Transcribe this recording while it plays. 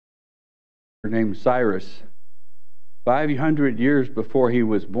named Cyrus. 500 years before he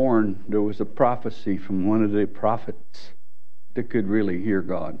was born, there was a prophecy from one of the prophets that could really hear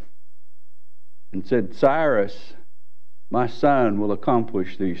God. And said, Cyrus, my son, will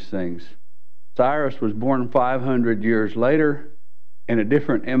accomplish these things. Cyrus was born 500 years later in a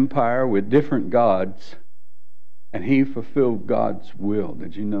different empire with different gods, and he fulfilled God's will.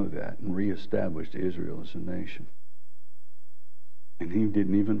 Did you know that? And reestablished Israel as a nation. And he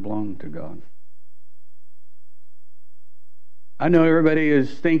didn't even belong to God. I know everybody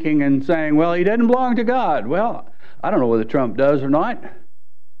is thinking and saying, well, he doesn't belong to God. Well, I don't know whether Trump does or not.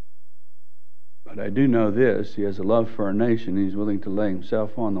 But I do know this. He has a love for our nation. He's willing to lay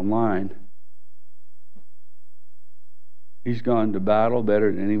himself on the line. He's gone to battle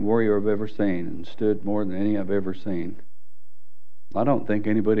better than any warrior I've ever seen and stood more than any I've ever seen. I don't think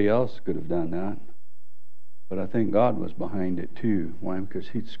anybody else could have done that. But I think God was behind it too. Why? Because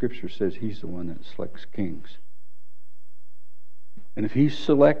Scripture says he's the one that selects kings. And if he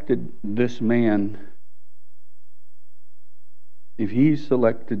selected this man,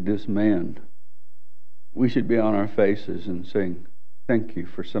 we should be on our faces and saying, thank you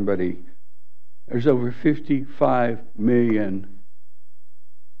for somebody. There's over 55 million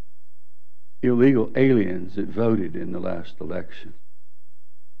illegal aliens that voted in the last election.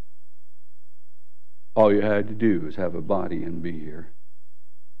 All you had to do was have a body and be here.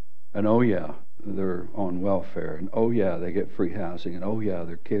 And oh yeah, they're on welfare. And oh yeah, they get free housing. And oh yeah,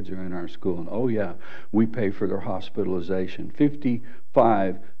 their kids are in our school. And oh yeah, we pay for their hospitalization.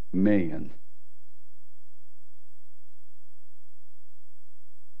 55 million.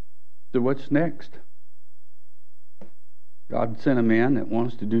 So what's next? God sent a man that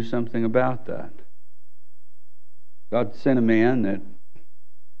wants to do something about that. God sent a man that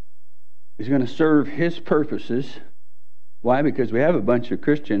is going to serve his purposes. Why? Because we have a bunch of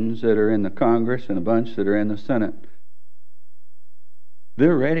Christians that are in the Congress and a bunch that are in the Senate.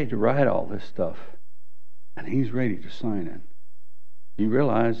 They're ready to write all this stuff. And he's ready to sign it. You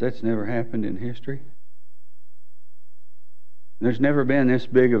realize that's never happened in history? There's never been this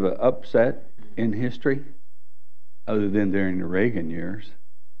big of an upset in history other than during the Reagan years.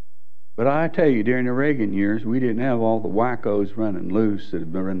 But I tell you, during the Reagan years, we didn't have all the wackos running loose that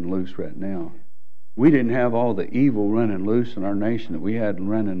have been running loose right now. We didn't have all the evil running loose in our nation that we had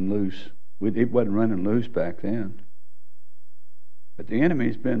running loose. It wasn't running loose back then. But the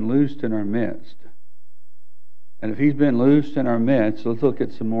enemy's been loosed in our midst. And if he's been loosed in our midst, let's look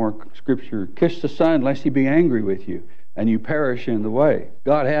at some more scripture. Kiss the Son, lest he be angry with you, and you perish in the way.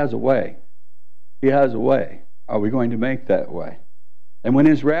 God has a way. He has a way. Are we going to make that way? And when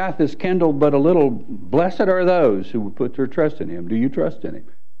his wrath is kindled but a little, blessed are those who will put their trust in him. Do you trust in him?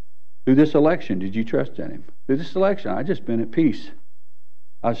 Through this election, did you trust in him? Through this election, I just been at peace.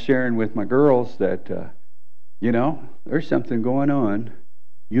 I was sharing with my girls that, there's something going on.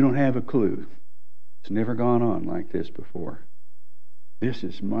 You don't have a clue. It's never gone on like this before. This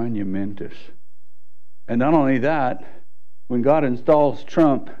is monumentous. And not only that, when God installs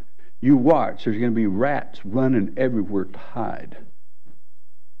Trump, you watch. There's going to be rats running everywhere to hide.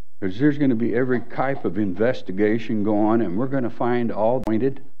 There's going to be every type of investigation go on, and we're going to find all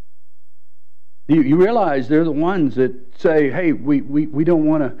pointed. You realize they're the ones that say, hey, we don't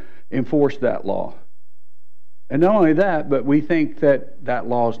want to enforce that law. And not only that, but we think that that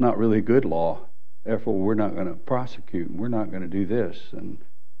law is not really good law. Therefore, we're not going to prosecute. We're not going to do this. And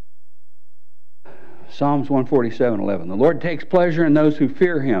Psalms 147:11. The Lord takes pleasure in those who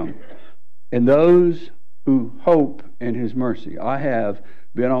fear him, and those who hope in his mercy. I have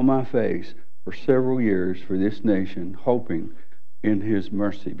been on my face for several years for this nation, hoping in his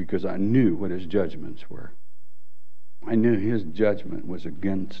mercy, because I knew what his judgments were. I knew his judgment was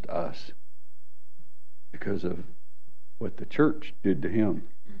against us because of what the church did to him.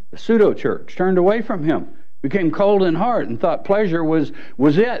 The pseudo-church turned away from him, became cold in heart, and thought pleasure was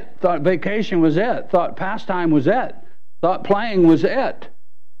it, thought vacation was it, thought pastime was it, thought playing was it,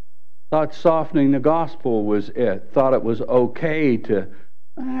 thought softening the gospel was it, thought it was okay to,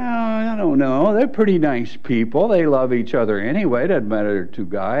 I don't know, they're pretty nice people, they love each other anyway, it doesn't matter, they're two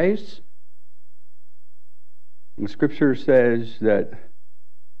guys. The Scripture says that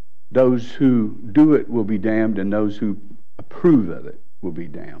those who do it will be damned, and those who approve of it will be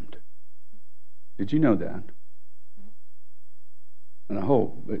damned. Did you know that? And I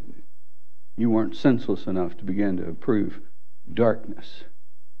hope that you weren't senseless enough to begin to approve darkness.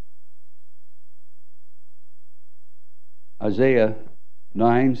 Isaiah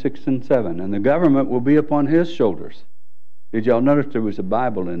 9, 6, and 7. And the government will be upon his shoulders. Did y'all notice there was a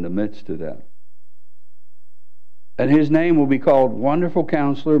Bible in the midst of that? And his name will be called Wonderful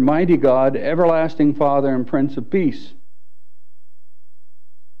Counselor, Mighty God, Everlasting Father, and Prince of Peace.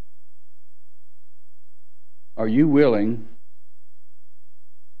 Are you willing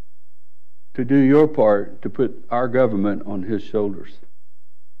to do your part to put our government on his shoulders?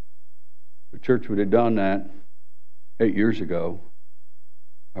 The church would have done that 8 years ago.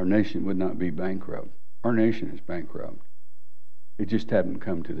 Our nation would not be bankrupt. Our nation is bankrupt. It just haven't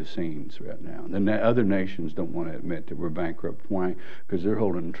come to the scenes right now. The other nations don't want to admit that we're bankrupt. Why? Because they're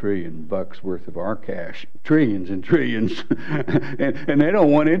holding $1 trillion worth of our cash. Trillions and trillions. and they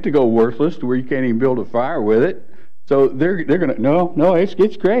don't want it to go worthless to where you can't even build a fire with it. So they're going to, no,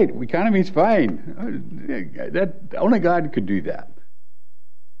 it's great. The economy's fine. Only God could do that.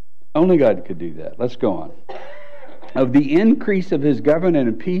 Only God could do that. Let's go on. Of the increase of his government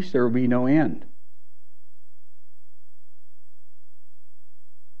and peace, there will be no end.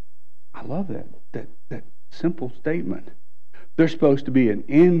 I love that simple statement. There's supposed to be an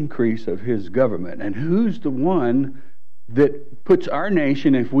increase of his government. And who's the one that puts our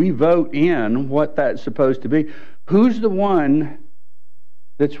nation, if we vote in what that's supposed to be, who's the one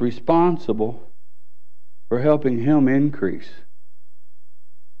that's responsible for helping him increase?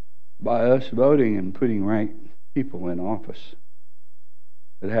 By us voting and putting right people in office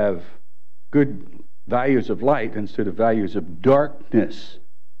that have good values of light instead of values of darkness,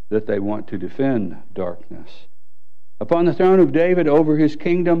 that they want to defend darkness. Upon the throne of David over his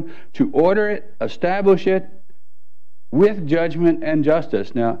kingdom, to order it, establish it with judgment and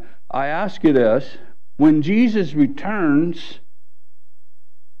justice. Now, I ask you this, when Jesus returns,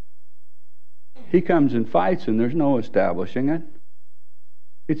 he comes and fights and there's no establishing it.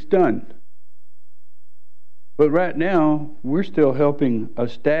 It's done. But right now, we're still helping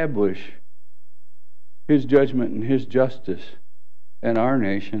establish his judgment and his justice in our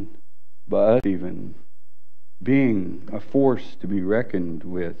nation by us even being a force to be reckoned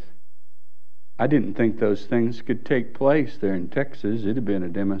with. I didn't think those things could take place there in Texas. It had been a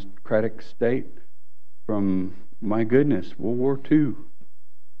democratic state from, my goodness, World War II.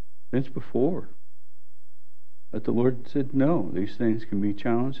 Since before. But the Lord said, no, these things can be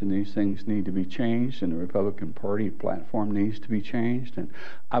challenged and these things need to be changed, and the Republican Party platform needs to be changed, and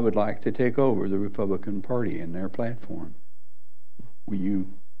I would like to take over the Republican Party and their platform. Will you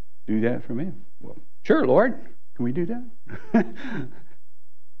do that for me? Well, sure, Lord. Can we do that?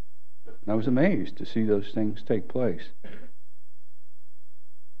 I was amazed to see those things take place.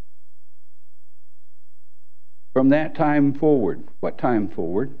 From that time forward, what time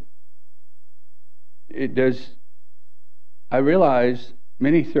forward? I realize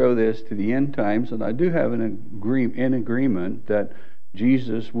many throw this to the end times, and I do have an agreement that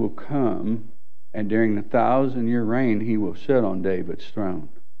Jesus will come, and during the 1,000-year reign, he will sit on David's throne.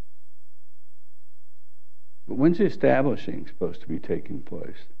 But when's the establishing supposed to be taking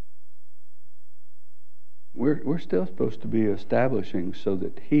place? We're still supposed to be establishing so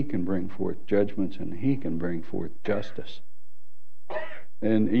that he can bring forth judgments and he can bring forth justice.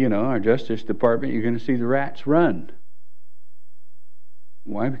 And, our Justice Department, you're going to see the rats run.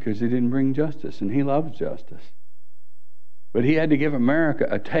 Why? Because he didn't bring justice, and he loves justice. But he had to give America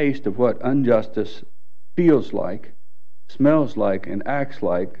a taste of what injustice feels like, smells like, and acts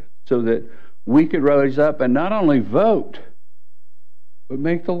like, so that we could rise up and not only vote, but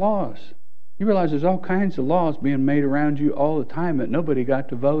make the laws. You realize there's all kinds of laws being made around you all the time that nobody got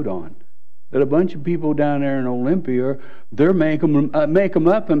to vote on. That a bunch of people down there in Olympia, they're make them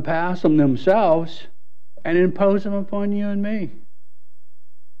up and pass them themselves and impose them upon you and me.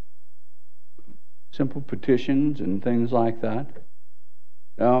 Simple petitions and things like that.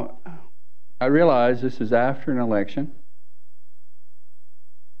 Now, I realize this is after an election,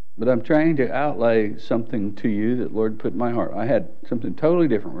 but I'm trying to outlay something to you that Lord put in my heart. I had something totally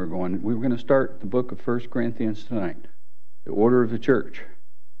different. We were going to start the book of 1 Corinthians tonight, the order of the church.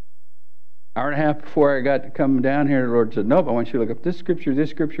 Hour and a half before I got to come down here, the Lord said, nope, I want you to look up this scripture, and this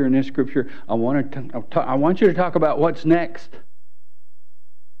scripture. I want you to talk about what's next.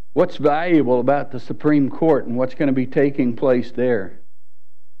 What's valuable about the Supreme Court and what's going to be taking place there.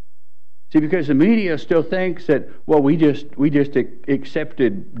 See, because the media still thinks that, well, we just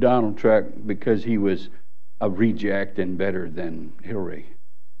accepted Donald Trump because he was a reject and better than Hillary.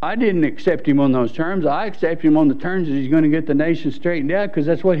 I didn't accept him on those terms. I accepted him on the terms that he's going to get the nation straightened out, because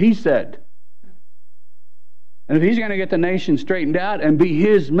that's what he said. And if he's going to get the nation straightened out and be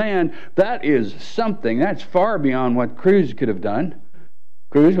his man, that is something. That's far beyond what Cruz could have done.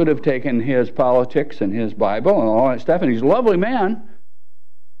 Cruz would have taken his politics and his Bible and all that stuff, and he's a lovely man.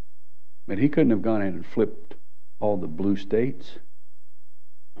 But he couldn't have gone in and flipped all the blue states.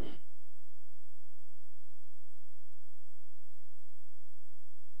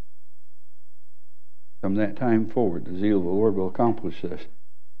 From that time forward, the zeal of the Lord will accomplish this.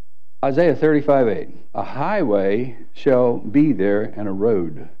 Isaiah 35:8. A highway shall be there and a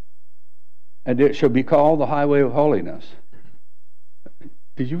road, and it shall be called the highway of holiness.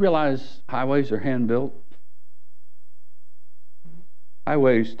 Did you realize highways are hand-built?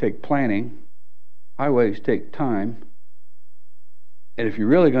 Highways take planning. Highways take time. And if you're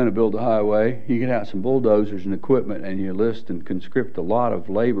really going to build a highway, you get out some bulldozers and equipment and you list and conscript a lot of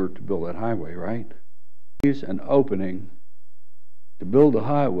labor to build that highway, right? Here's an opening to build a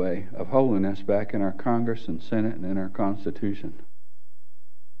highway of holiness back in our Congress and Senate and in our Constitution.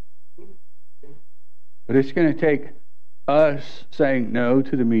 But it's going to take us saying no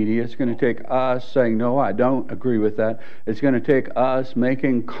to the media. It's going to take us saying, no, I don't agree with that. It's going to take us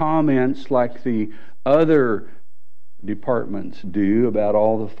making comments like the other departments do about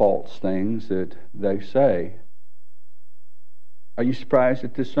all the false things that they say. Are you surprised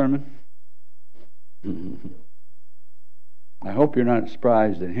at this sermon? I hope you're not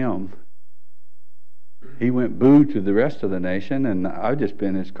surprised at him. He went boo to the rest of the nation, and I've just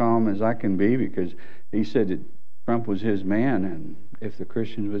been as calm as I can be because he said that Trump was his man, and if the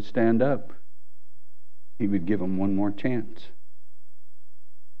Christians would stand up, he would give them one more chance.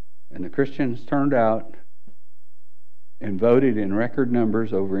 And the Christians turned out and voted in record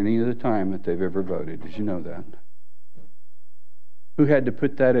numbers over any other time that they've ever voted. Did you know that? Who had to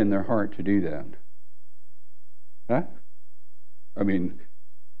put that in their heart to do that? Huh? I mean,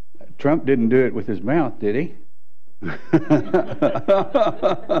 Trump didn't do it with his mouth, did he? Who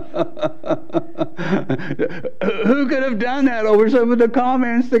could have done that over some of the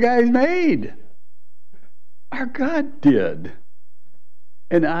comments the guys made? Our God did.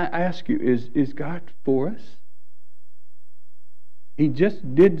 And I ask you, is God for us? He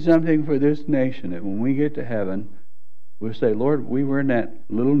just did something for this nation that when we get to heaven, we'll say, Lord, we were in that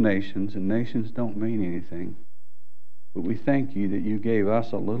little nations, and nations don't mean anything. But we thank you that you gave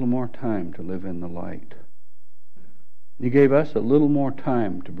us a little more time to live in the light. You gave us a little more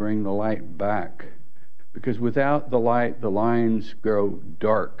time to bring the light back. Because without the light, the lines grow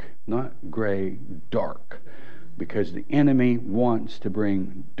dark, not gray, dark. Because the enemy wants to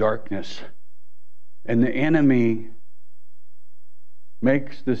bring darkness. And the enemy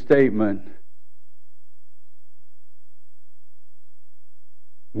makes the statement,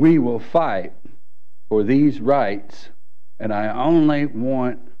 we will fight for these rights, and I only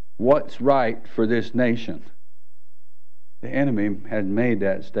want what's right for this nation. The enemy had made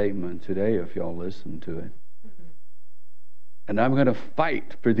that statement today, if y'all listen to it. And I'm going to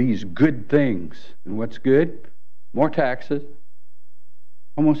fight for these good things. And what's good? More taxes,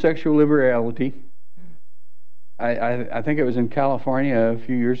 homosexual liberality. I think it was in California a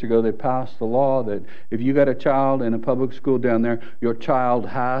few years ago, they passed a law that if you got a child in a public school down there, your child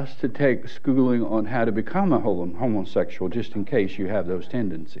has to take schooling on how to become a homosexual, just in case you have those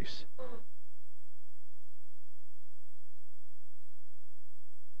tendencies.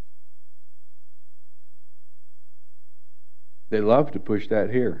 They love to push that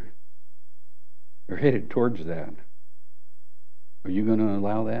here. They're headed towards that. Are you going to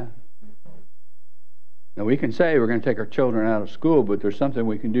allow that? Now, we can say we're going to take our children out of school, but there's something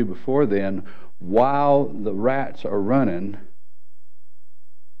we can do before then. While the rats are running,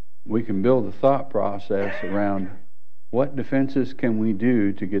 we can build a thought process around what defenses can we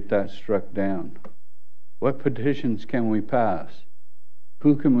do to get that struck down? What petitions can we pass?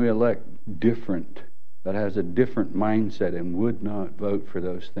 Who can we elect different, that has a different mindset and would not vote for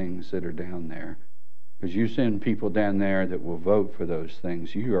those things that are down there? Because you send people down there that will vote for those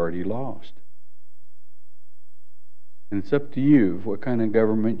things, you already lost. And it's up to you what kind of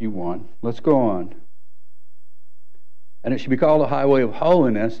government you want. Let's go on. And it shall be called a highway of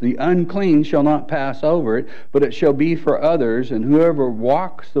holiness. The unclean shall not pass over it, but it shall be for others. And whoever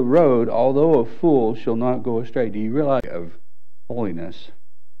walks the road, although a fool, shall not go astray. Do you realize of holiness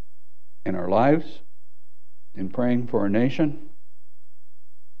in our lives, in praying for our nation?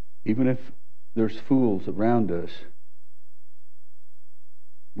 Even if there's fools around us,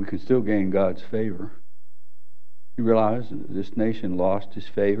 we can still gain God's favor. You realize that this nation lost his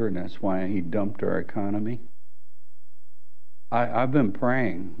favor, and that's why he dumped our economy? I've been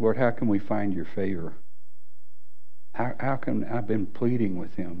praying, Lord, how can we find your favor? How can I've been pleading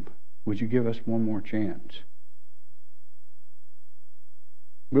with him? Would you give us one more chance?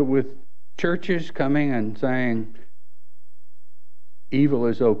 But with churches coming and saying evil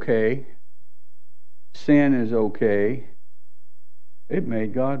is okay, sin is okay, it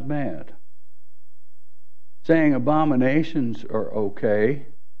made God mad. Saying abominations are okay,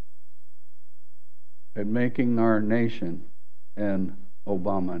 and making our nation an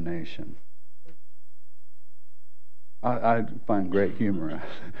abomination. I find great humor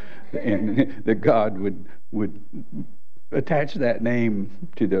in that God would attach that name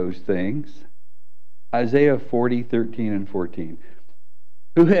to those things. Isaiah 40:13 and 14.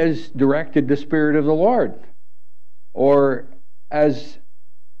 Who has directed the Spirit of the Lord? Or as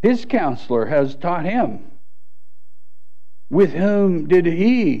his counselor has taught him? With whom did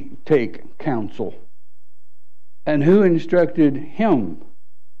he take counsel? And who instructed him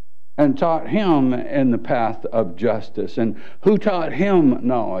and taught him in the path of justice? And who taught him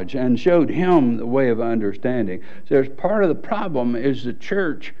knowledge and showed him the way of understanding? So there's part of the problem is the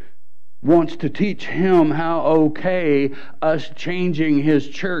church wants to teach him how okay us changing his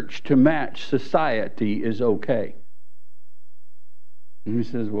church to match society is okay. And he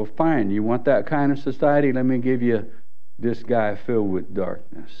says, well, fine, you want that kind of society? Let me give you this guy filled with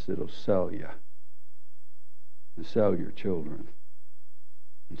darkness that'll sell you. And sell your children.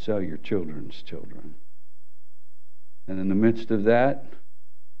 And sell your children's children. And in the midst of that,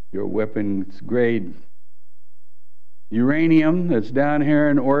 your weapons grade uranium that's down here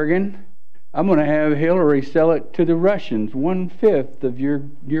in Oregon, I'm going to have Hillary sell it to the Russians, 1/5 of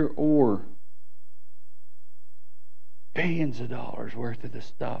your ore. Billions of dollars worth of the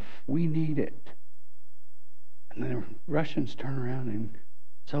stuff. We need it. And the Russians turn around and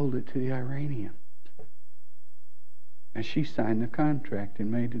sold it to the Iranians. And she signed the contract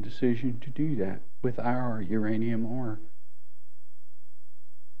and made the decision to do that with our uranium ore.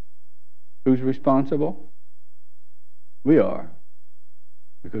 Who's responsible? We are.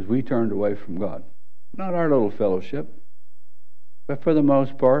 Because we turned away from God. Not our little fellowship. But for the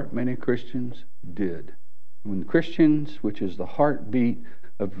most part, many Christians did. When Christians, which is the heartbeat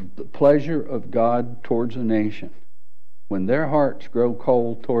of the pleasure of God towards a nation, when their hearts grow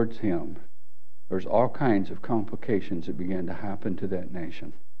cold towards Him, there's all kinds of complications that begin to happen to that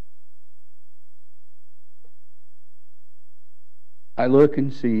nation. I look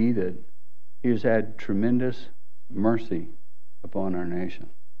and see that He has had tremendous mercy upon our nation.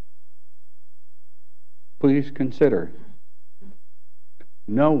 Please consider,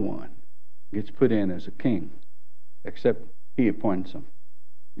 no one gets put in as a king except He appoints them.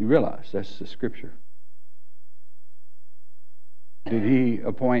 You realize that's the Scripture. Did He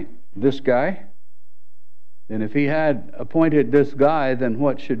appoint this guy? And if He had appointed this guy, then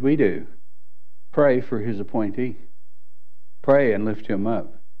what should we do? Pray for His appointee. Pray and lift him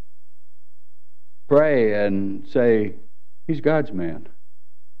up. Pray and say, he's God's man.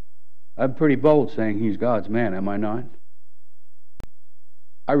 I'm pretty bold saying he's God's man, am I not?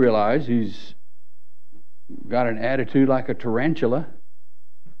 I realize he's got an attitude like a tarantula.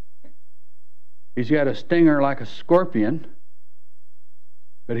 He's got a stinger like a scorpion.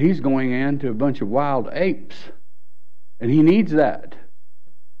 But he's going into a bunch of wild apes. And he needs that.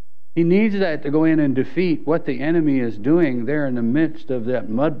 He needs that to go in and defeat what the enemy is doing there in the midst of that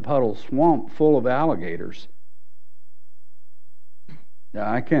mud puddle swamp full of alligators. Now,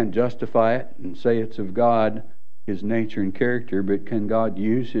 I can't justify it and say it's of God, His nature and character, but can God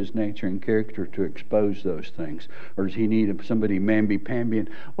use His nature and character to expose those things? Or does He need somebody mamby-pamby and,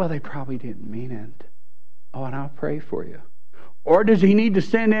 well, they probably didn't mean it. Oh, and I'll pray for you. Or does He need to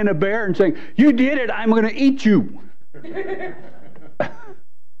send in a bear and say, you did it, I'm going to eat you?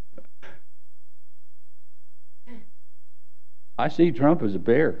 I see Trump as a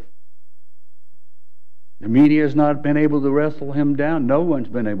bear. The media has not been able to wrestle him down. No one's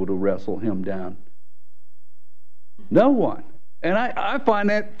been able to wrestle him down. No one. And I find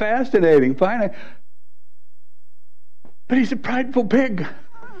that fascinating. But he's a prideful pig.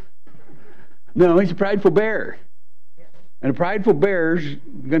 No, he's a prideful bear. And a prideful bear's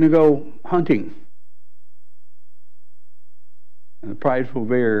going to go hunting. And a prideful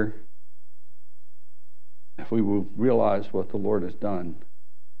bear, if we will realize what the Lord has done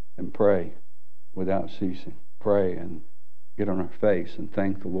and pray without ceasing, pray and get on our face and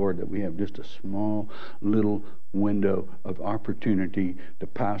thank the Lord that we have just a small little window of opportunity to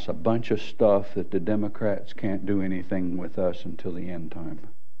pass a bunch of stuff that the Democrats can't do anything with us until the end time.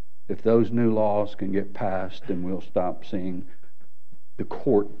 If those new laws can get passed, then we'll stop seeing the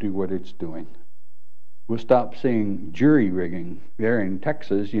court do what it's doing. We'll stop seeing jury rigging. There in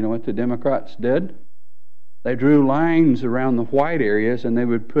Texas, you know what the Democrats did? They drew lines around the white areas and they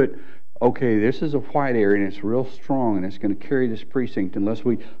would put, okay, this is a white area and it's real strong and it's going to carry this precinct unless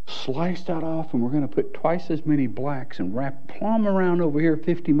we slice that off, and we're going to put twice as many blacks and wrap plumb around over here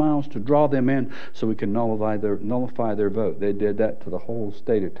 50 miles to draw them in so we can nullify their vote. They did that to the whole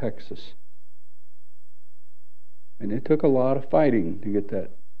state of Texas. And it took a lot of fighting to get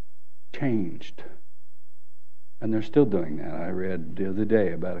that changed. And they're still doing that. I read the other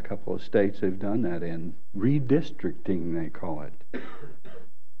day about a couple of states they've done that in. Redistricting, they call it.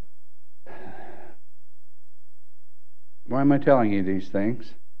 Why am I telling you these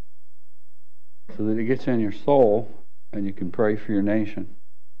things? So that it gets in your soul and you can pray for your nation.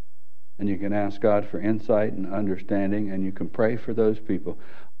 And you can ask God for insight and understanding, and you can pray for those people.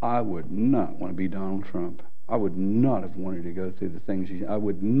 I would not want to be Donald Trump. I would not have wanted to go through the things I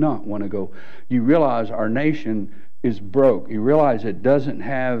would not want to go. You realize our nation is broke. You realize it doesn't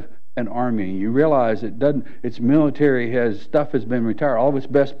have an army. You realize its military has been retired. All of its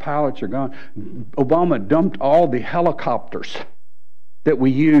best pilots are gone. Obama dumped all the helicopters that we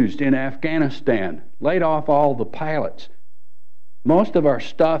used in Afghanistan, laid off all the pilots. Most of our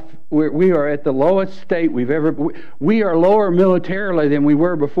stuff, we are at the lowest state we've ever... We are lower militarily than we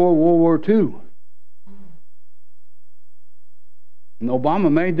were before World War II. And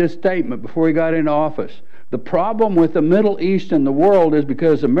Obama made this statement before he got into office. The problem with the Middle East and the world is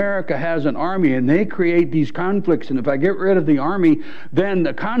because America has an army and they create these conflicts. And if I get rid of the army, then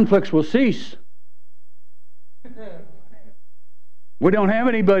the conflicts will cease. We don't have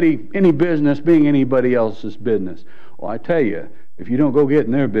any business being anybody else's business. Well, I tell you, if you don't go get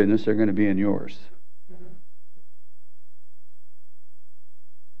in their business, they're going to be in yours.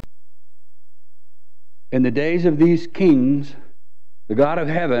 In the days of these kings, the God of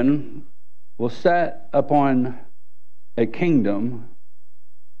heaven will set upon a kingdom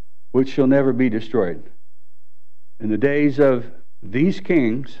which shall never be destroyed. In the days of these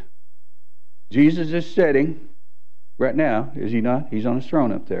kings, Jesus is sitting right now, is he not? He's on his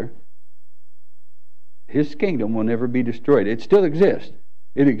throne up there. His kingdom will never be destroyed. It still exists.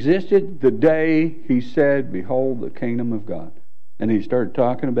 It existed the day he said, "Behold the kingdom of God." And he started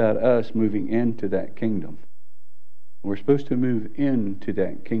talking about us moving into that kingdom. We're supposed to move into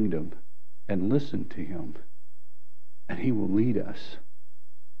that kingdom and listen to him. And he will lead us.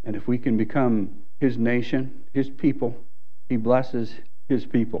 And if we can become his nation, his people, he blesses his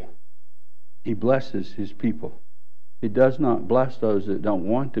people. He blesses his people. He does not bless those that don't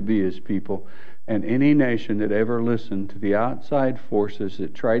want to be his people. And any nation that ever listened to the outside forces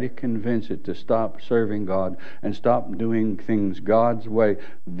that try to convince it to stop serving God and stop doing things God's way,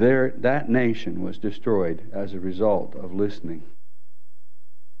 that nation was destroyed as a result of listening.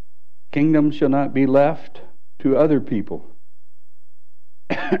 Kingdom shall not be left to other people.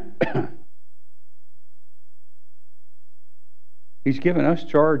 He's given us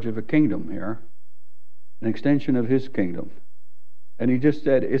charge of a kingdom here, an extension of his kingdom. And he just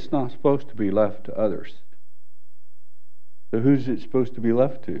said it's not supposed to be left to others. So who's it supposed to be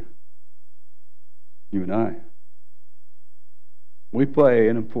left to? You and I. We play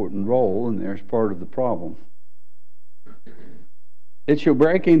an important role, and there's part of the problem. It shall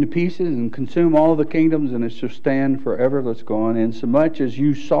break into pieces and consume all the kingdoms, and it shall stand forever. Let's go on. Insomuch as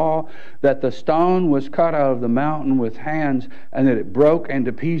you saw that the stone was cut out of the mountain with hands, and that it broke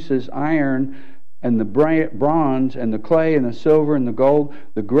into pieces iron, and the bronze, and the clay, and the silver, and the gold,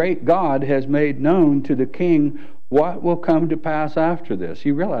 the great God has made known to the king what will come to pass after this.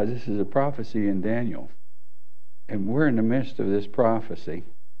 You realize this is a prophecy in Daniel. And we're in the midst of this prophecy.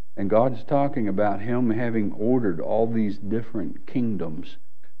 And God's talking about him having ordered all these different kingdoms.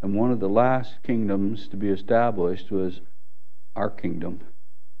 And one of the last kingdoms to be established was our kingdom.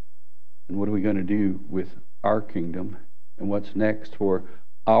 And what are we going to do with our kingdom? And what's next for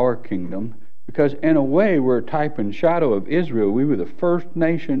our kingdom? Because in a way, we're a type and shadow of Israel. We were the first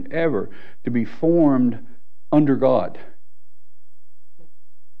nation ever to be formed under God.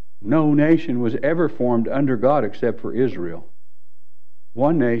 No nation was ever formed under God except for Israel.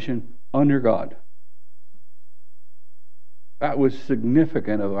 One nation under God. That was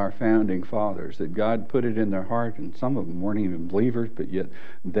significant of our founding fathers, that God put it in their heart, and some of them weren't even believers, but yet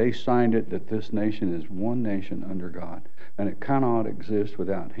they signed it that this nation is one nation under God. And it cannot exist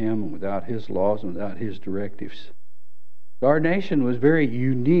without him and without his laws and without his directives. Our nation was very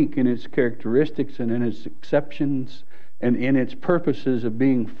unique in its characteristics and in its exceptions and in its purposes of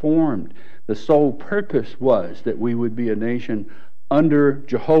being formed. The sole purpose was that we would be a nation under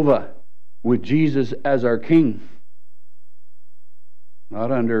Jehovah, with Jesus as our king.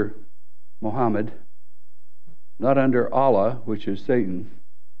 Not under Muhammad, not under Allah, which is Satan,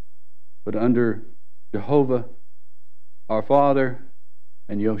 but under Jehovah, our Father,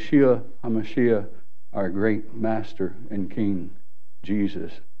 and Yeshua HaMashiach, our great Master and King,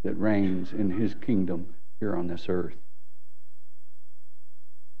 Jesus, that reigns in his kingdom here on this earth.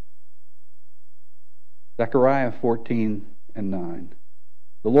 Zechariah 14:9.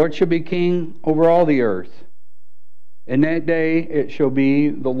 The Lord shall be king over all the earth. In that day it shall be,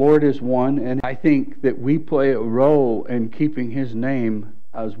 the Lord is one, and I think that we play a role in keeping His name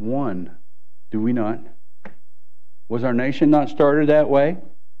as one. Do we not? Was our nation not started that way?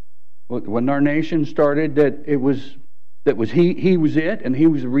 When our nation started, He was it, and He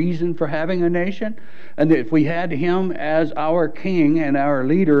was the reason for having a nation, and that if we had Him as our king and our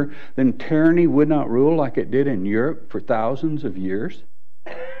leader, then tyranny would not rule like it did in Europe for thousands of years.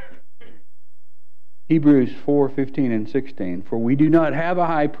 Hebrews 4:15 and 16. For we do not have a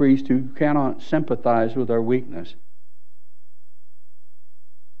high priest who cannot sympathize with our weakness.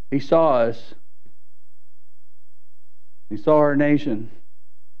 He saw us. He saw our nation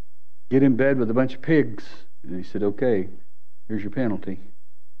get in bed with a bunch of pigs. And He said, okay, here's your penalty.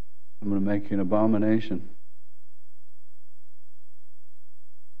 I'm going to make you an abomination.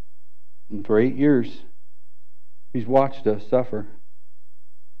 And for 8 years, He's watched us suffer.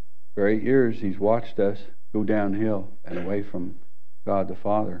 For 8 years, He's watched us go downhill and away from God the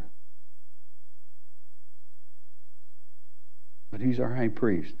Father. But He's our high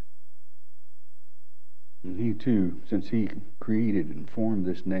priest. And He too, since He created and formed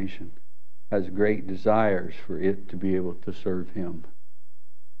this nation, has great desires for it to be able to serve Him,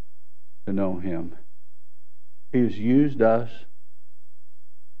 to know Him. He has used us.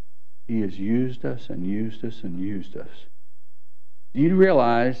 He has used us and used us and used us. Do you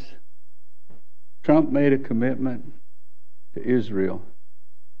realize Trump made a commitment to Israel?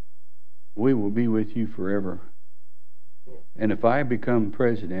 We will be with you forever. And if I become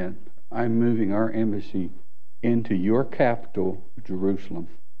president, I'm moving our embassy into your capital, Jerusalem.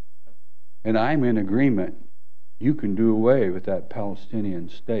 And I'm in agreement. You can do away with that Palestinian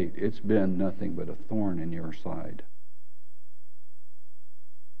state. It's been nothing but a thorn in your side.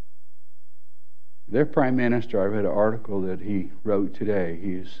 Their prime minister, I read an article that he wrote today.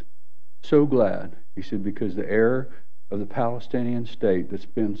 He is so glad. He said, because the error of the Palestinian state that's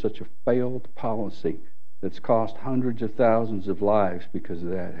been such a failed policy that's cost hundreds of thousands of lives because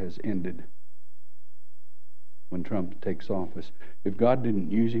of that has ended when Trump takes office. If God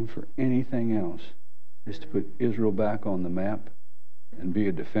didn't use him for anything else, is to put Israel back on the map and be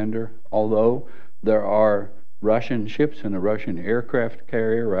a defender. Although there are Russian ships and a Russian aircraft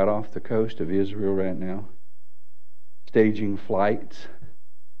carrier right off the coast of Israel right now, staging flights,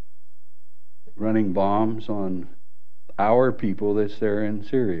 running bombs on our people that's there in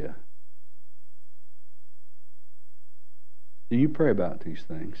Syria. Do you pray about these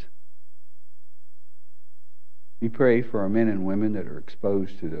things? You pray for our men and women that are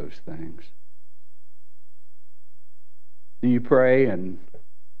exposed to those things. Do you pray and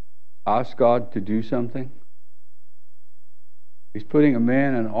ask God to do something? He's putting a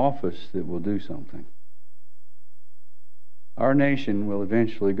man in office that will do something. Our nation will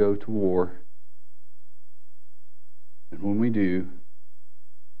eventually go to war. And when we do,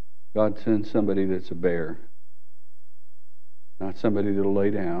 God sends somebody that's a bear. Not somebody that'll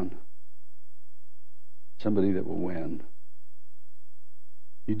lay down. Somebody that will win.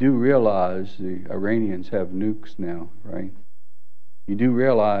 You do realize the Iranians have nukes now, right? You do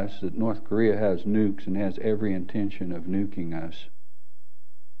realize that North Korea has nukes and has every intention of nuking us.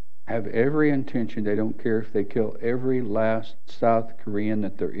 Have every intention. They don't care if they kill every last South Korean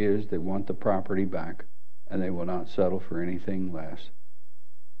that there is. They want the property back, and they will not settle for anything less.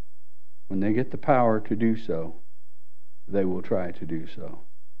 When they get the power to do so, they will try to do so.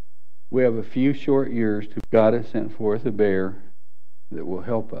 We have a few short years to God has sent forth a bear that will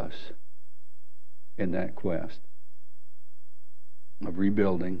help us in that quest of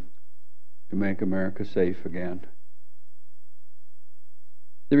rebuilding to make America safe again.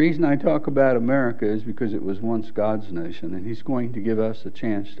 The reason I talk about America is because it was once God's nation, and He's going to give us a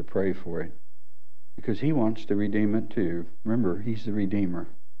chance to pray for it because He wants to redeem it too. Remember, He's the Redeemer.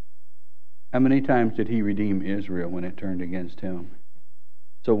 How many times did He redeem Israel when it turned against Him?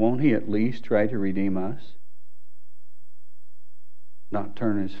 So won't He at least try to redeem us? Not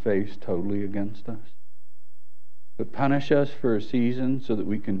turn His face totally against us, but punish us for a season so that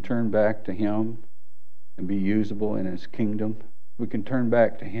we can turn back to Him and be usable in His kingdom. We can turn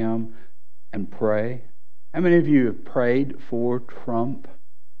back to Him and pray. How many of you have prayed for Trump?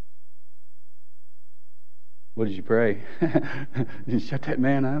 What did you pray? Did you shut that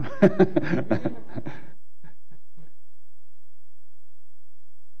man up?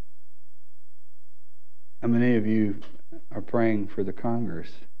 How many of you are praying for the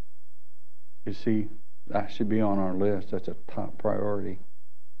Congress? You see, that should be on our list. That's a top priority.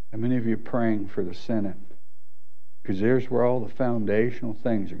 How many of you are praying for the Senate? Because there's where all the foundational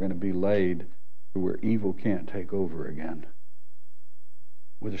things are going to be laid to where evil can't take over again.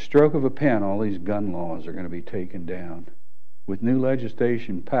 With a stroke of a pen, all these gun laws are going to be taken down. With new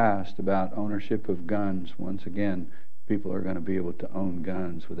legislation passed about ownership of guns, once again, people are going to be able to own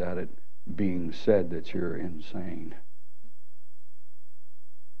guns without it being said that you're insane.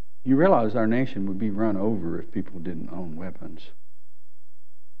 You realize our nation would be run over if people didn't own weapons.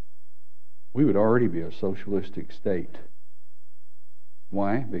 We would already be a socialistic state.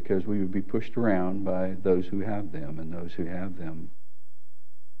 Why? Because we would be pushed around by those who have them, and those who have them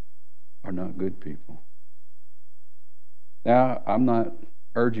are not good people. Now, I'm not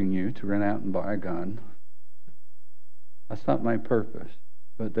urging you to run out and buy a gun. That's not my purpose.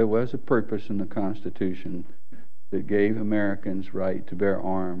 But there was a purpose in the Constitution that gave Americans right to bear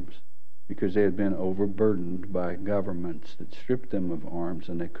arms because they had been overburdened by governments that stripped them of arms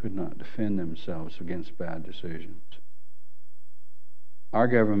and they could not defend themselves against bad decisions. Our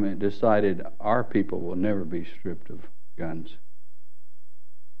government decided our people will never be stripped of guns.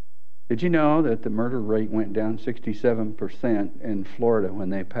 Did you know that the murder rate went down 67% in Florida when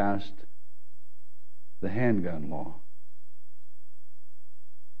they passed the handgun law?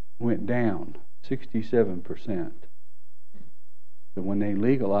 Went down 67%. But when they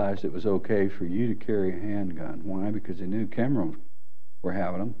legalized it was okay for you to carry a handgun. Why? Because they knew cameras were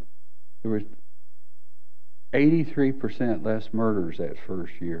having them. There was 83% less murders that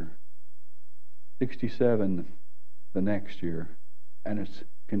first year. 67 the next year. And it's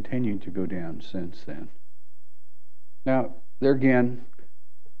continued to go down since then. Now, there again,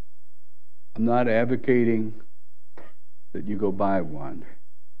 I'm not advocating that you go buy one.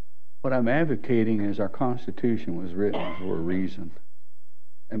 What I'm advocating is our Constitution was written for a reason.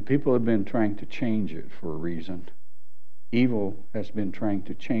 And people have been trying to change it for a reason. Evil has been trying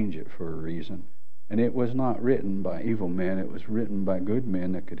to change it for a reason. And it was not written by evil men. It was written by good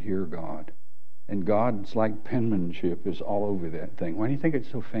men that could hear God. And God's like penmanship is all over that thing. Why do you think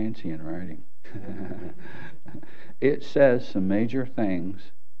it's so fancy in writing? It says some major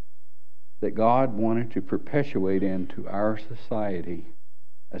things that God wanted to perpetuate into our society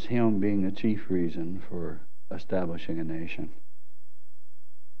as Him being the chief reason for establishing a nation.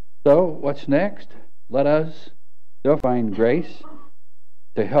 So, what's next? Let us still find grace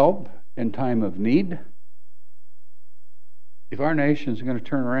to help in time of need. If our nation is going to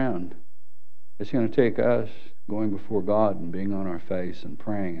turn around, it's going to take us going before God and being on our face and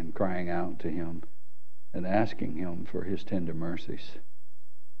praying and crying out to Him and asking Him for His tender mercies.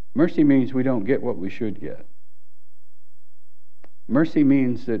 Mercy means we don't get what we should get. Mercy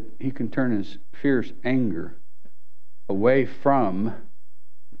means that He can turn His fierce anger away from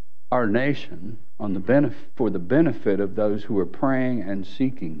our nation for the benefit of those who are praying and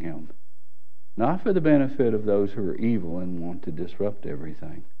seeking Him. Not for the benefit of those who are evil and want to disrupt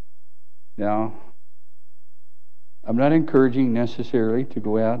everything. Now, I'm not encouraging necessarily to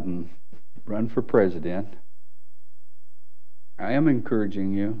go out and run for president. I am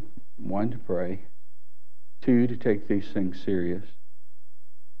encouraging you, 1, to pray, 2, to take these things serious,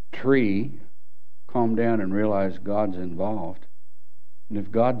 3, calm down and realize God's involved. And if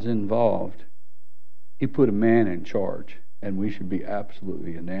God's involved, He put a man in charge, and we should be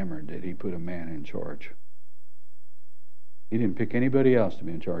absolutely enamored that He put a man in charge. He didn't pick anybody else to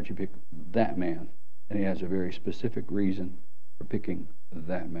be in charge. He picked that man. And He has a very specific reason for picking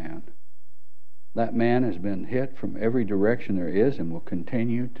that man. That man has been hit from every direction there is and will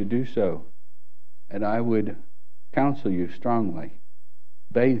continue to do so. And I would counsel you strongly,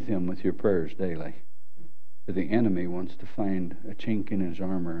 bathe him with your prayers daily. For the enemy wants to find a chink in his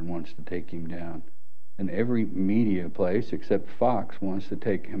armor and wants to take him down. And every media place except Fox wants to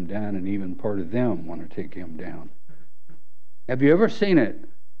take him down, and even part of them want to take him down. Have you ever seen it?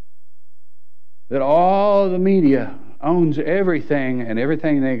 That all the media owns everything, and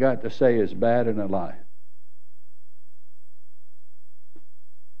everything they got to say is bad and a lie.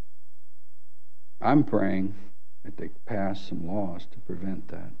 I'm praying that they pass some laws to prevent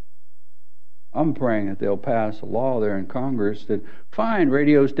that. I'm praying that they'll pass a law there in Congress that, fine,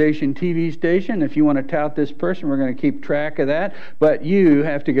 radio station, TV station, if you want to tout this person, we're going to keep track of that, but you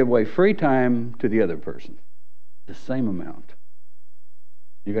have to give away free time to the other person. The same amount.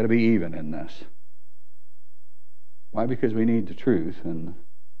 You've got to be even in this. Why? Because we need the truth, and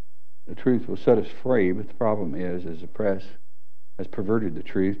the truth will set us free, but the problem is the press has perverted the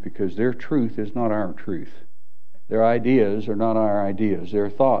truth because their truth is not our truth. Their ideas are not our ideas. Their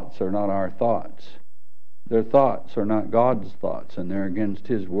thoughts are not our thoughts. Their thoughts are not God's thoughts, and they're against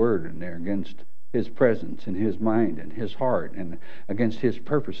His Word, and they're against His presence and His mind and His heart, and against His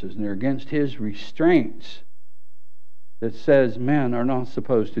purposes, and they're against His restraints that says men are not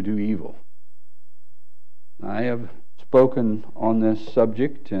supposed to do evil. I have spoken on this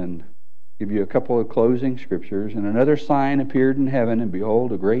subject and give you a couple of closing scriptures. And another sign appeared in heaven, and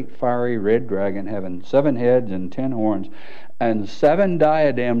behold, a great fiery red dragon having 7 heads and 10 horns and 7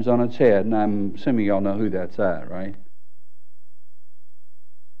 diadems on its head. And I'm assuming y'all know who that's at, right?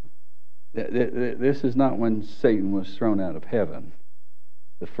 This is not when Satan was thrown out of heaven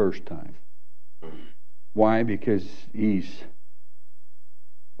the first time. Why? Because he's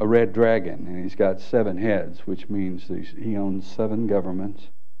a red dragon, and he's got 7 heads, which means he owns 7 governments.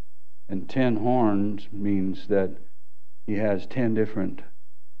 And 10 horns means that he has 10 different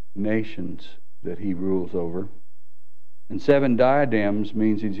nations that he rules over. And 7 diadems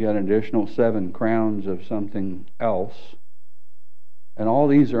means he's got an additional 7 crowns of something else. And all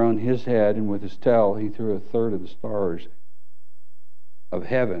these are on his head, and with his tail he threw 1/3 of the stars of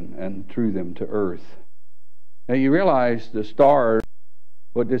heaven and threw them to earth. Now you realize the stars,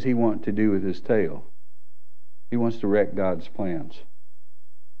 what does he want to do with his tail? He wants to wreck God's plans.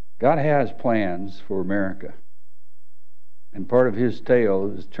 God has plans for America. And part of his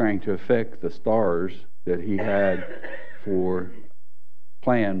tail is trying to affect the stars that he had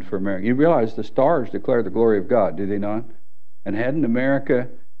planned for America. You realize the stars declare the glory of God, do they not? And hadn't America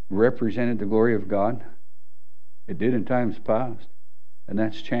represented the glory of God? It did in times past. And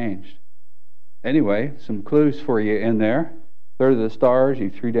that's changed. Anyway, some clues for you in there. 1/3 of the stars he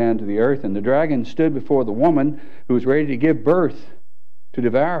threw down to the earth, and the dragon stood before the woman who was ready to give birth, to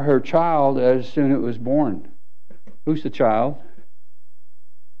devour her child as soon as it was born. Who's the child?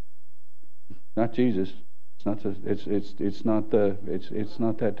 Not Jesus. It's not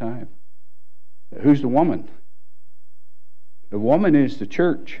that time. Who's the woman? The woman is the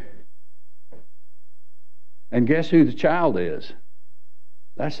church. And guess who the child is?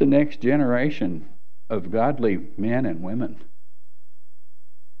 That's the next generation of godly men and women.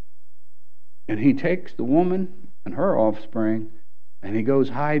 And he takes the woman and her offspring, and he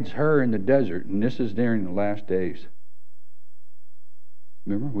hides her in the desert. And this is during the last days.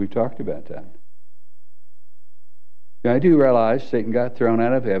 Remember, we talked about that. Now, I do realize Satan got thrown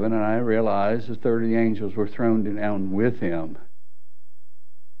out of heaven, and I realize 1/3 of the angels were thrown down with him.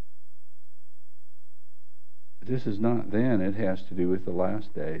 But this is not then. It has to do with the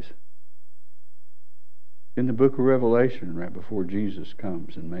last days. In the book of Revelation, right before Jesus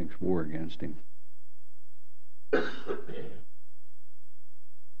comes and makes war against him.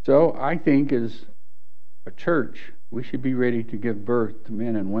 So I think as a church, we should be ready to give birth to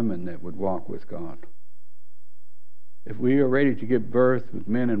men and women that would walk with God. If we are ready to give birth with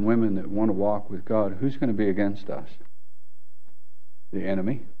men and women that want to walk with God, who's going to be against us? The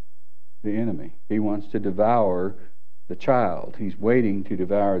enemy. The enemy. He wants to devour the child. He's waiting to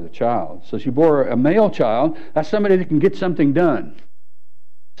devour the child. So she bore a male child. That's somebody that can get something done.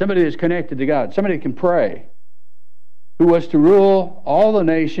 Somebody that's connected to God. Somebody that can pray. Who was to rule all the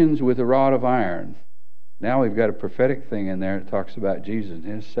nations with a rod of iron. Now we've got a prophetic thing in there that talks about Jesus and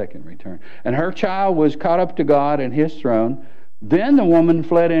his second return. And her child was caught up to God and his throne. Then the woman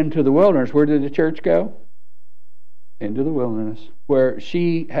fled into the wilderness. Where did the church go? Into the wilderness, where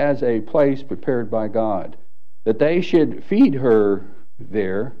she has a place prepared by God, that they should feed her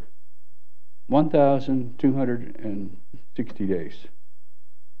there 1,260 days.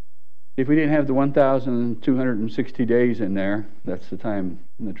 If we didn't have the 1,260 days in there, that's the time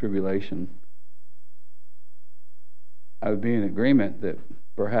in the tribulation, I would be in agreement that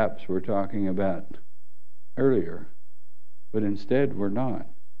perhaps we're talking about earlier. But instead, we're not.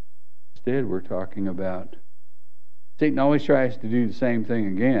 Instead, we're talking about... Satan always tries to do the same thing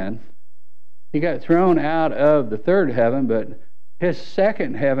again. He got thrown out of the third heaven, but his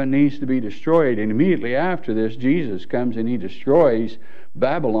second heaven needs to be destroyed. And immediately after this, Jesus comes and he destroys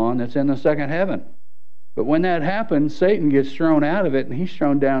Babylon that's in the second heaven. But when that happens, Satan gets thrown out of it, and he's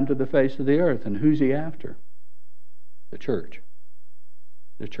thrown down to the face of the earth. And who's he after? The church.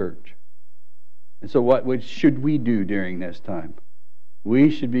 The church. And so what should we do during this time?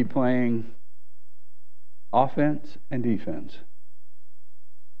 We should be playing offense and defense.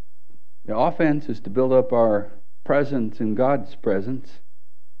 The offense is to build up our presence in God's presence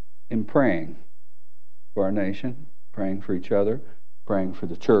in praying for our nation, praying for each other, praying for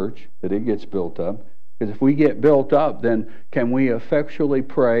the church, that it gets built up. Because if we get built up, then can we effectually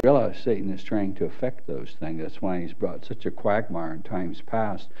pray? Realize Satan is trying to affect those things. That's why he's brought such a quagmire in times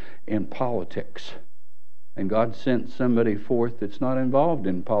past in politics. And God sent somebody forth that's not involved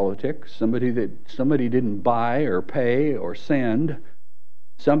in politics, somebody didn't buy or pay or send,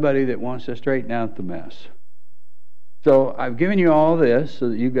 somebody that wants to straighten out the mess. So I've given you all this so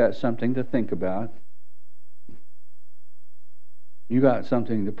that you've got something to think about. You got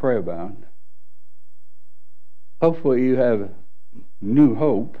something to pray about. Hopefully you have new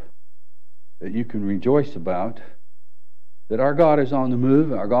hope that you can rejoice about, that our God is on the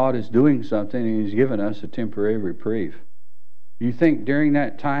move, our God is doing something, and He's given us a temporary reprieve. You think during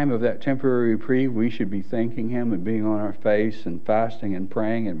that time of that temporary reprieve we should be thanking Him and being on our face and fasting and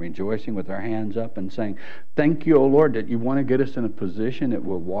praying and rejoicing with our hands up and saying, thank you, O Lord, that you want to get us in a position that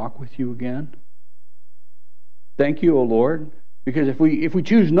we'll walk with you again? Thank you, O Lord. Because if we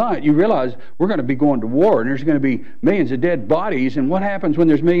choose not, you realize we're going to be going to war and there's going to be millions of dead bodies. And what happens when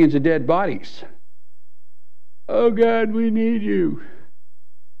there's millions of dead bodies? Oh God, we need you.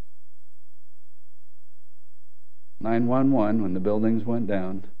 911, when the buildings went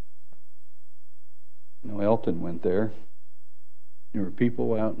down. Elton went there. There were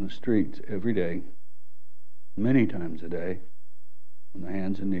people out in the streets every day, many times a day, on their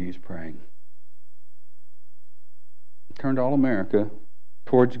hands and knees praying. Turned all America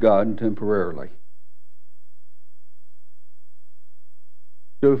towards God temporarily.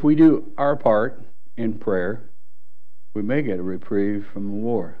 So if we do our part in prayer, we may get a reprieve from the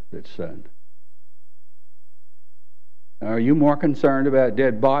war that's said. Are you more concerned about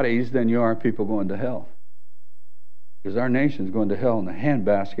dead bodies than you are people going to hell? Because our nation's going to hell in a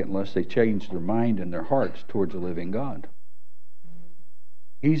handbasket unless they change their mind and their hearts towards a living God.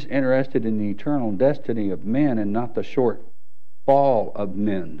 He's interested in the eternal destiny of men and not the short fall of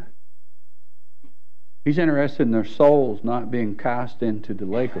men. He's interested in their souls not being cast into the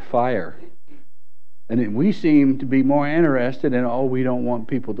lake of fire. And we seem to be more interested in, oh, we don't want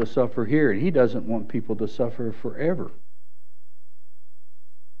people to suffer here. And He doesn't want people to suffer forever.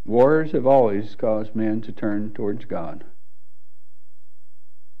 Wars have always caused men to turn towards God.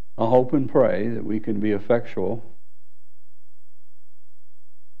 I hope and pray that we can be effectual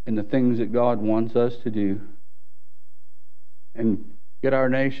in the things that God wants us to do and get our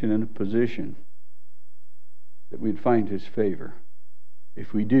nation in a position that we'd find His favor.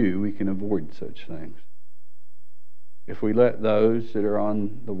 If we do, we can avoid such things. If we let those that are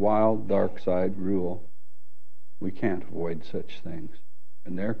on the wild, dark side rule, we can't avoid such things.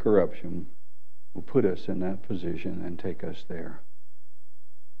 And their corruption will put us in that position and take us there.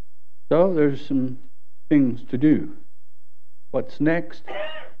 So there's some things to do. What's next?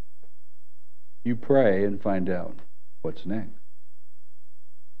 You pray and find out what's next.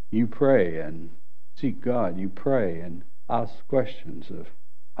 You pray and seek God. You pray and ask questions of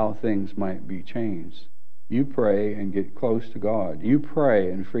how things might be changed. You pray and get close to God. You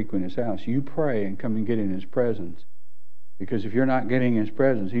pray and frequent His house. You pray and come and get in His presence. Because if you're not getting His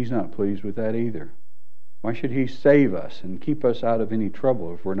presence, He's not pleased with that either. Why should He save us and keep us out of any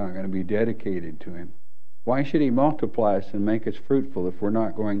trouble if we're not going to be dedicated to Him? Why should He multiply us and make us fruitful if we're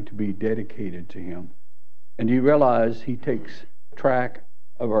not going to be dedicated to Him? And do you realize He takes track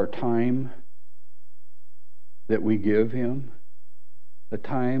of our time that we give Him? The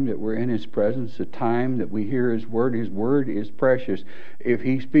time that we're in His presence, the time that we hear His Word. His Word is precious. If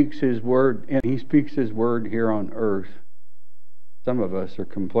He speaks His Word, and He speaks His Word here on earth, some of us are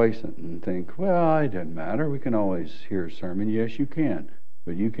complacent and think, well, it doesn't matter. We can always hear a sermon. Yes, you can.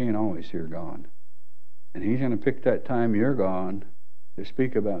 But you can't always hear God. And He's going to pick that time you're gone to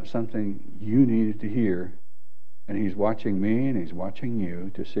speak about something you needed to hear. And He's watching me and He's watching you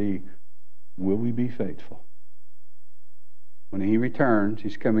to see, will we be faithful? When He returns,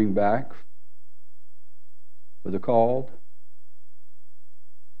 He's coming back for the called,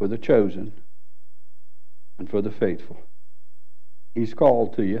 for the chosen, and for the faithful. He's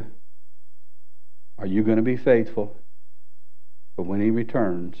called to you. Are you going to be faithful? But when He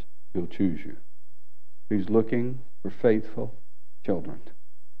returns, He'll choose you. He's looking for faithful children.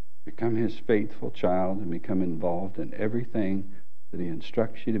 Become His faithful child and become involved in everything that He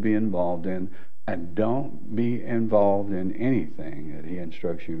instructs you to be involved in. And don't be involved in anything that He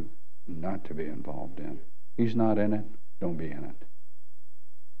instructs you not to be involved in. He's not in it. Don't be in it.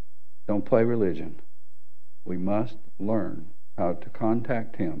 Don't play religion. We must learn how to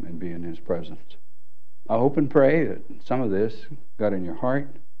contact Him and be in His presence. I hope and pray that some of this got in your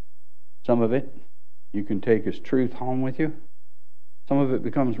heart. Some of it you can take as truth home with you. Some of it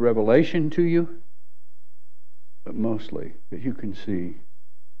becomes revelation to you. But mostly that you can see,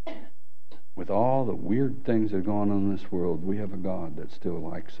 with all the weird things that are going on in this world, we have a God that still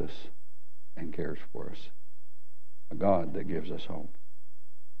likes us and cares for us. A God that gives us hope.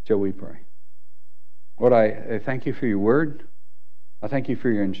 Shall we pray? Lord, I thank You for Your word. I thank You for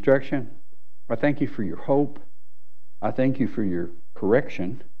Your instruction. I thank You for Your hope. I thank You for Your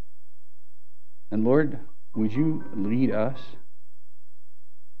correction. And Lord, would You lead us?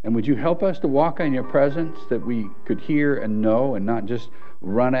 And would You help us to walk in Your presence, that we could hear and know and not just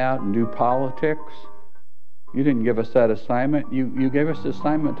run out and do politics? You didn't give us that assignment. You gave us the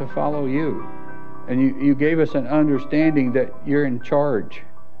assignment to follow you. And you gave us an understanding that you're in charge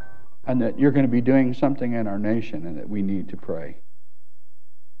and that you're going to be doing something in our nation and that we need to pray.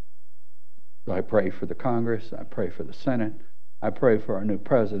 So I pray for the Congress. I pray for the Senate. I pray for our new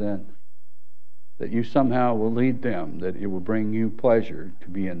president, that you somehow will lead them, that it will bring you pleasure to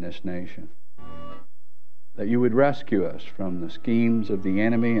be in this nation. That you would rescue us from the schemes of the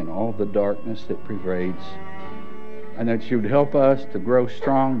enemy and all the darkness that pervades. And that you would help us to grow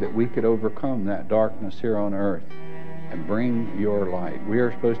strong, that we could overcome that darkness here on earth and bring your light. We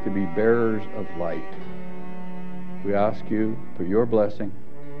are supposed to be bearers of light. We ask you for your blessing.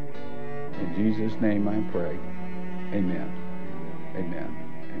 In Jesus' name I pray. Amen.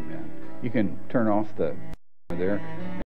 Amen. Amen. You can turn off the there.